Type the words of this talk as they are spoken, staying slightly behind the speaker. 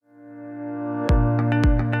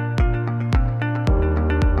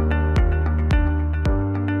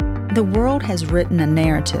The world has written a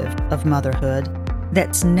narrative of motherhood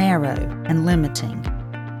that's narrow and limiting.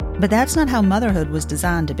 But that's not how motherhood was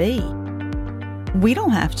designed to be. We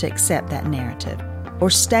don't have to accept that narrative or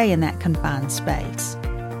stay in that confined space.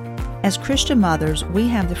 As Christian mothers, we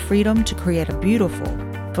have the freedom to create a beautiful,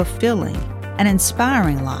 fulfilling, and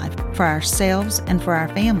inspiring life for ourselves and for our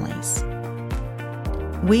families.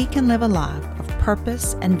 We can live a life of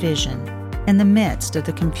purpose and vision in the midst of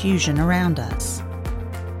the confusion around us.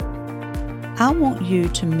 I want you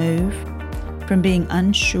to move from being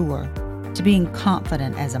unsure to being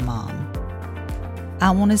confident as a mom.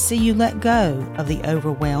 I want to see you let go of the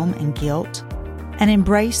overwhelm and guilt and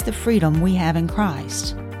embrace the freedom we have in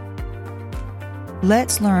Christ.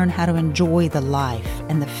 Let's learn how to enjoy the life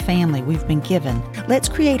and the family we've been given. Let's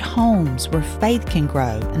create homes where faith can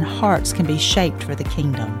grow and hearts can be shaped for the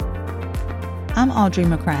kingdom. I'm Audrey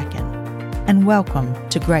McCracken, and welcome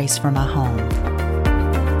to Grace for My Home.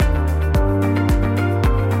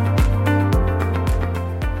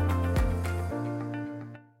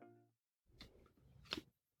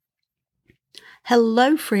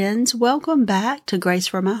 Hello, friends. Welcome back to Grace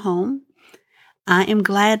for My Home. I am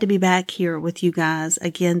glad to be back here with you guys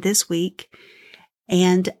again this week,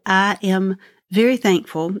 and I am very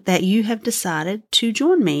thankful that you have decided to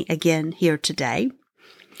join me again here today.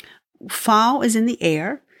 Fall is in the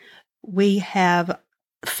air. We have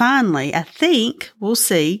finally, I think, we'll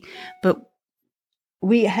see, but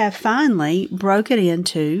we have finally broken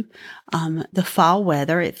into the fall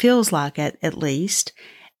weather. It feels like it, at least.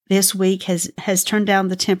 This week has turned down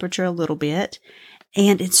the temperature a little bit,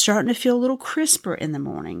 and it's starting to feel a little crisper in the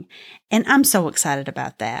morning. And I'm so excited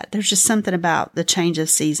about that. There's just something about the change of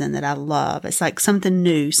season that I love. It's like something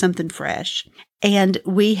new, something fresh. And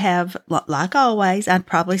we have, like always, I'd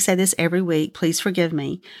probably say this every week, please forgive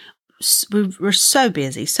me. We're so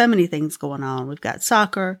busy, so many things going on. We've got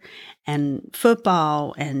soccer and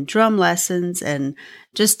football and drum lessons and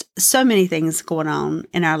just so many things going on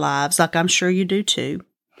in our lives, like I'm sure you do too.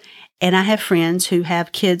 And I have friends who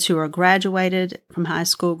have kids who are graduated from high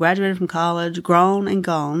school, graduated from college, grown and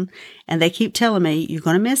gone, and they keep telling me, you're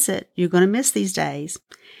going to miss it. You're going to miss these days.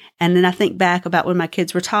 And then I think back about when my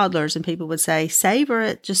kids were toddlers and people would say, savor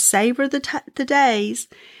it, just savor the days.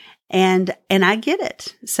 And I get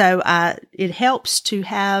it. So it helps to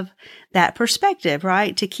have that perspective,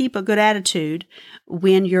 right? To keep a good attitude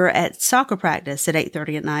when you're at soccer practice at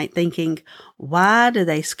 8:30 at night thinking, why do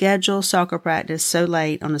they schedule soccer practice so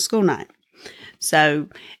late on a school night? So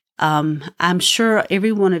I'm sure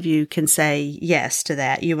every one of you can say yes to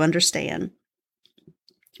that. You understand.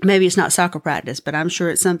 Maybe it's not soccer practice, but I'm sure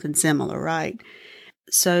it's something similar, right?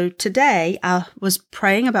 So today I was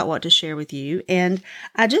praying about what to share with you, and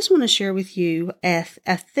I just want to share with you a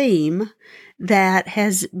theme that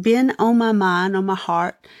has been on my mind, on my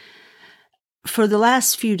heart for the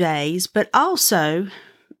last few days, but also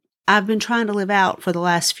I've been trying to live out for the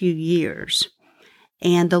last few years.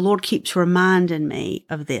 And the Lord keeps reminding me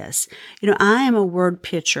of this. You know, I am a word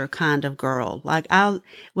picture kind of girl. Like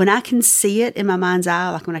when I can see it in my mind's eye,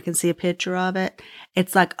 like when I can see a picture of it,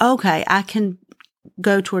 it's like, okay, I can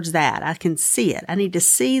go towards that. I can see it. I need to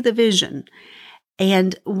see the vision.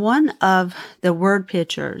 And one of the word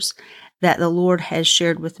pictures that the Lord has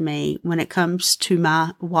shared with me when it comes to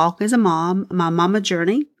my walk as a mom, my mama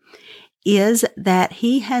journey, is that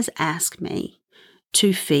He has asked me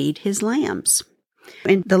to feed His lambs.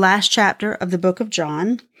 In the last chapter of the book of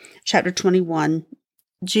John, chapter 21,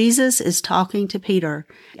 Jesus is talking to Peter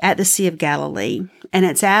at the Sea of Galilee, and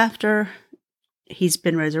it's after He's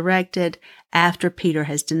been resurrected, after Peter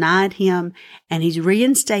has denied Him, and He's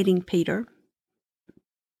reinstating Peter.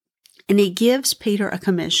 And He gives Peter a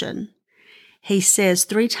commission. He says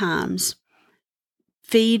 3 times,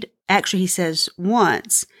 he says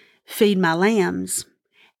once, feed my lambs,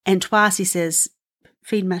 and twice He says,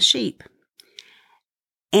 feed my sheep.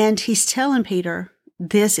 And He's telling Peter,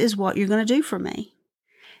 this is what you're going to do for me.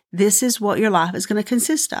 This is what your life is going to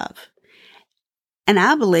consist of. And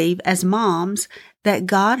I believe as moms that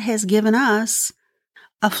God has given us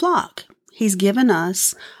a flock. He's given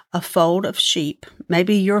us a fold of sheep.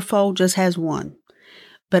 Maybe your fold just has one.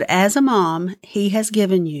 But as a mom, He has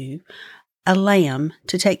given you a lamb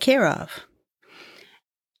to take care of.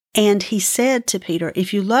 And He said to Peter,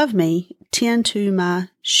 if you love me, tend to my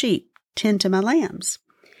sheep, tend to my lambs.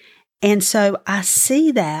 And so I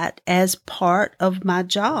see that as part of my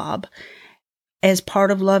job, as part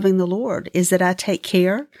of loving the Lord, is that I take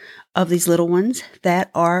care of these little ones that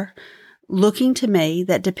are looking to me,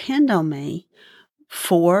 that depend on me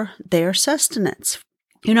for their sustenance.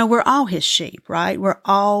 You know, we're all His sheep, right? We're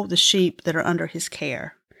all the sheep that are under His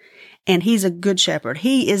care. And he's a good shepherd.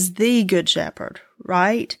 He is the good shepherd,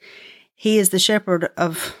 right? He is the shepherd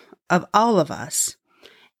of all of us.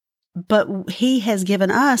 But he has given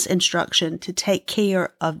us instruction to take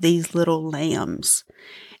care of these little lambs.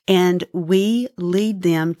 And we lead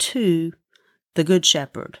them to the good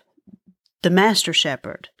shepherd, the master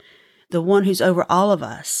shepherd, the one who's over all of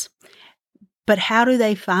us. But how do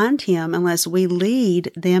they find him unless we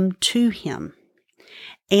lead them to him?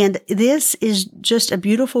 And this is just a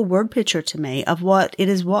beautiful word picture to me of what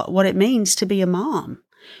it means to be a mom.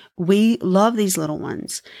 We love these little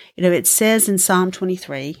ones. It says in Psalm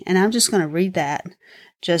 23, and I'm just going to read that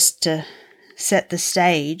just to set the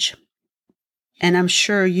stage. And I'm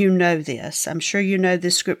sure you know this. I'm sure you know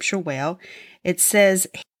this scripture well. It says,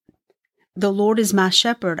 "The Lord is my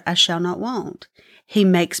shepherd, I shall not want. He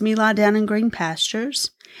makes me lie down in green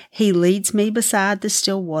pastures. He leads me beside the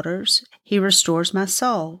still waters. He restores my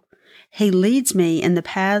soul. He leads me in the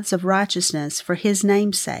paths of righteousness for his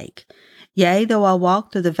name's sake. Yea, though I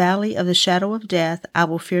walk through the valley of the shadow of death, I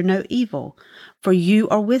will fear no evil, for you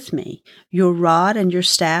are with me. Your rod and your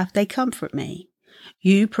staff, they comfort me.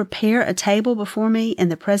 You prepare a table before me in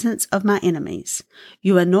the presence of my enemies.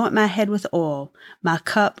 You anoint my head with oil. My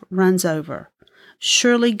cup runs over.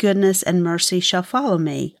 Surely goodness and mercy shall follow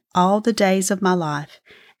me all the days of my life,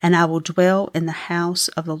 and I will dwell in the house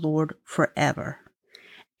of the Lord forever."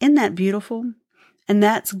 Isn't that beautiful? And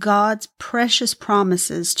that's God's precious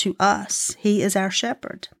promises to us. He is our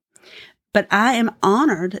shepherd. But I am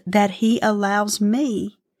honored that he allows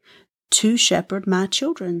me to shepherd my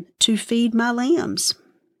children, to feed my lambs.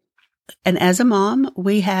 And as a mom,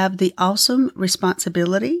 we have the awesome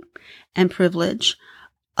responsibility and privilege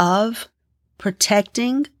of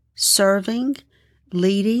protecting, serving,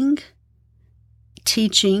 leading,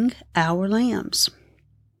 teaching our lambs.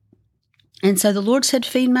 And so the Lord said,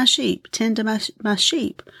 "Feed my sheep, tend to my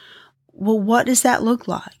sheep." Well, what does that look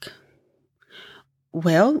like?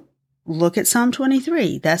 Well, look at Psalm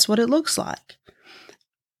 23. That's what it looks like.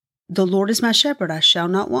 "The Lord is my shepherd, I shall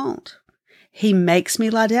not want. He makes me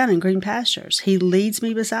lie down in green pastures. He leads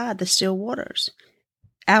me beside the still waters."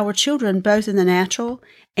 Our children, both in the natural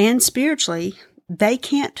and spiritually,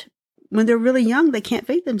 when they're really young, they can't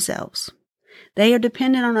feed themselves. They are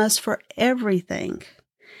dependent on us for everything.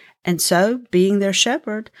 And so, being their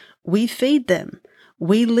shepherd, we feed them.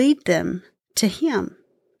 We lead them to him.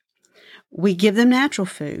 We give them natural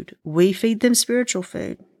food. We feed them spiritual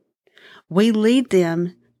food. We lead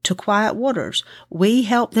them to quiet waters. We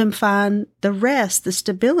help them find the rest, the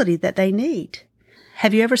stability that they need.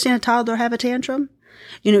 Have you ever seen a toddler have a tantrum?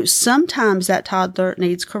 Sometimes that toddler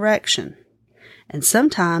needs correction. And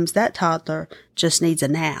sometimes that toddler just needs a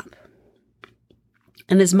nap.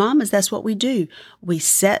 And as mamas, that's what we do. We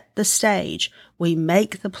set the stage. We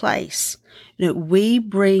make the place. We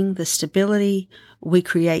bring the stability. We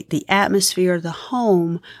create the atmosphere, the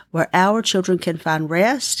home where our children can find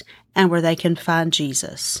rest and where they can find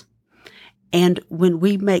Jesus. And when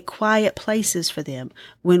we make quiet places for them,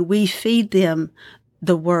 when we feed them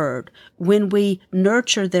the word, when we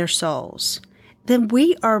nurture their souls, then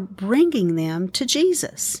we are bringing them to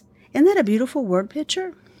Jesus. Isn't that a beautiful word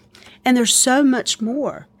picture? And there's so much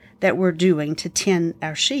more that we're doing to tend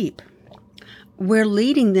our sheep. We're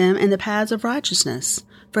leading them in the paths of righteousness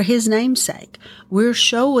for his name's sake. We're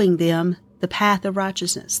showing them the path of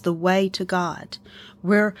righteousness, the way to God.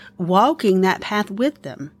 We're walking that path with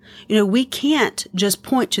them. We can't just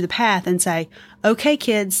point to the path and say, "Okay,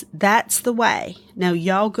 kids, that's the way. Now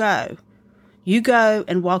y'all go. You go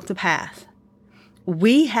and walk the path."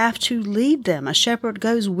 We have to lead them. A shepherd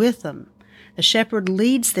goes with them. A shepherd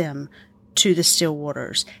leads them to the still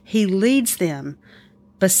waters. He leads them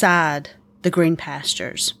beside the green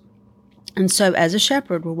pastures. And so as a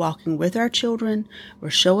shepherd, we're walking with our children. We're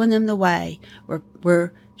showing them the way.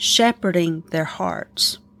 We're shepherding their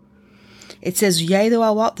hearts. It says, "Yea, though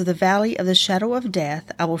I walk through the valley of the shadow of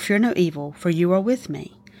death, I will fear no evil, for you are with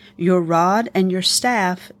me. Your rod and your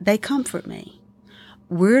staff, they comfort me."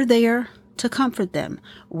 We're there to comfort them.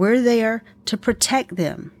 We're there to protect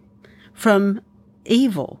them from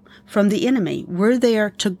evil, from the enemy. We're there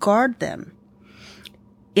to guard them.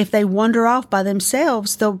 If they wander off by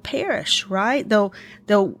themselves, they'll perish, right? They'll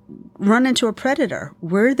run into a predator.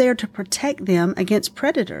 We're there to protect them against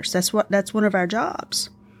predators. That's one of our jobs.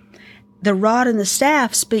 The rod and the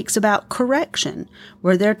staff speaks about correction.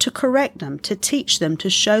 We're there to correct them, to teach them, to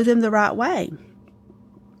show them the right way.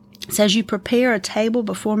 It says, "You prepare a table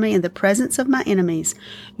before me in the presence of my enemies.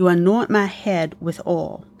 You anoint my head with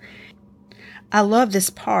oil." I love this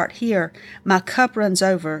part here. My cup runs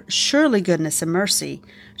over. Surely goodness and mercy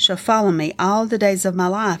shall follow me all the days of my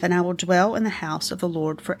life, and I will dwell in the house of the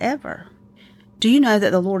Lord forever. Do you know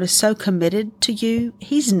that the Lord is so committed to you?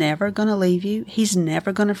 He's never going to leave you. He's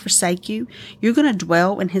never going to forsake you. You're going to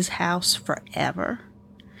dwell in His house forever.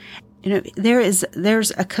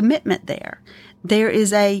 There's a commitment there. There is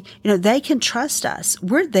they can trust us.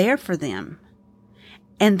 We're there for them.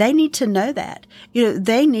 And they need to know that.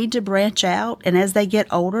 They need to branch out. And as they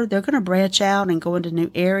get older, they're going to branch out and go into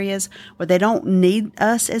new areas where they don't need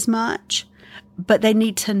us as much, but they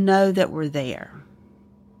need to know that we're there.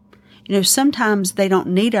 Sometimes they don't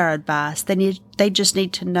need our advice. They just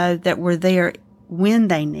need to know that we're there when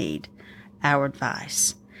they need our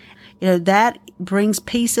advice. That brings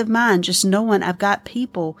peace of mind, just knowing I've got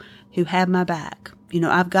people who have my back.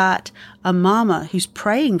 I've got a mama who's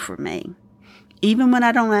praying for me. Even when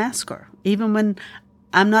I don't ask her, even when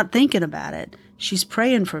I'm not thinking about it, she's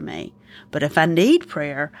praying for me. But if I need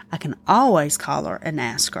prayer, I can always call her and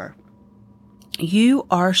ask her. You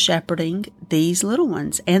are shepherding these little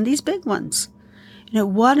ones and these big ones.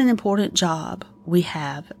 What an important job we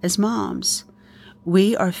have as moms.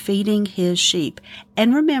 We are feeding His sheep.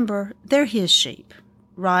 And remember, they're His sheep,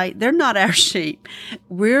 right? They're not our sheep.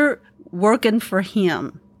 We're working for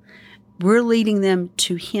Him. We're leading them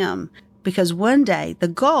to Him. Because one day, the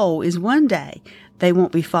goal is one day, they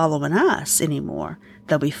won't be following us anymore.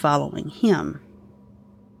 They'll be following Him.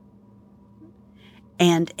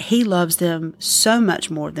 And He loves them so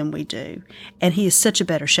much more than we do. And He is such a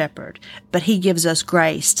better shepherd. But He gives us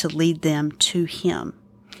grace to lead them to Him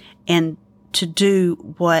and to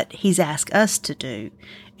do what He's asked us to do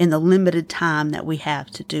in the limited time that we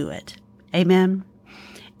have to do it. Amen?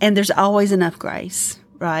 And there's always enough grace,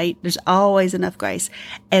 right? There's always enough grace.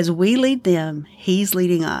 As we lead them, He's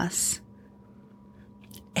leading us.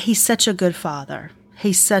 He's such a good Father.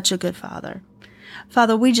 He's such a good Father.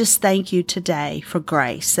 Father, we just thank You today for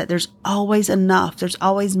grace, that there's always enough. There's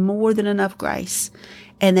always more than enough grace,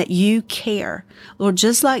 and that You care. Lord,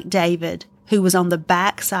 just like David, who was on the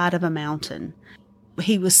backside of a mountain,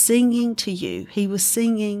 he was singing to You. He was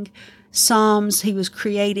singing psalms. He was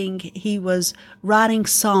writing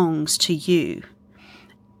songs to You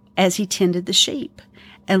as he tended the sheep.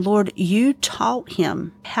 And Lord, You taught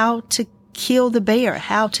him how to kill the bear,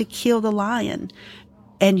 how to kill the lion.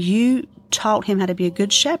 And You taught him how to be a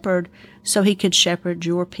good shepherd so he could shepherd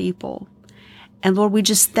Your people. And Lord, we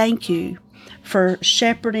just thank You for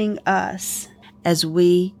shepherding us as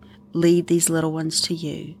we lead these little ones to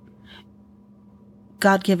You.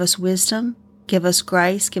 God, give us wisdom, give us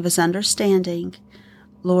grace, give us understanding.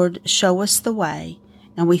 Lord, show us the way.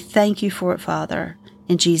 And we thank You for it, Father.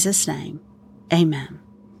 In Jesus' name, amen.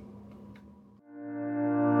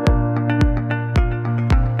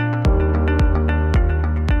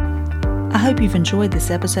 I hope you've enjoyed this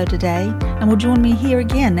episode today and will join me here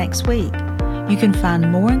again next week. You can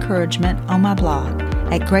find more encouragement on my blog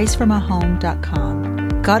at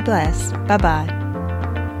gracefrommyhome.com. God bless. Bye-bye.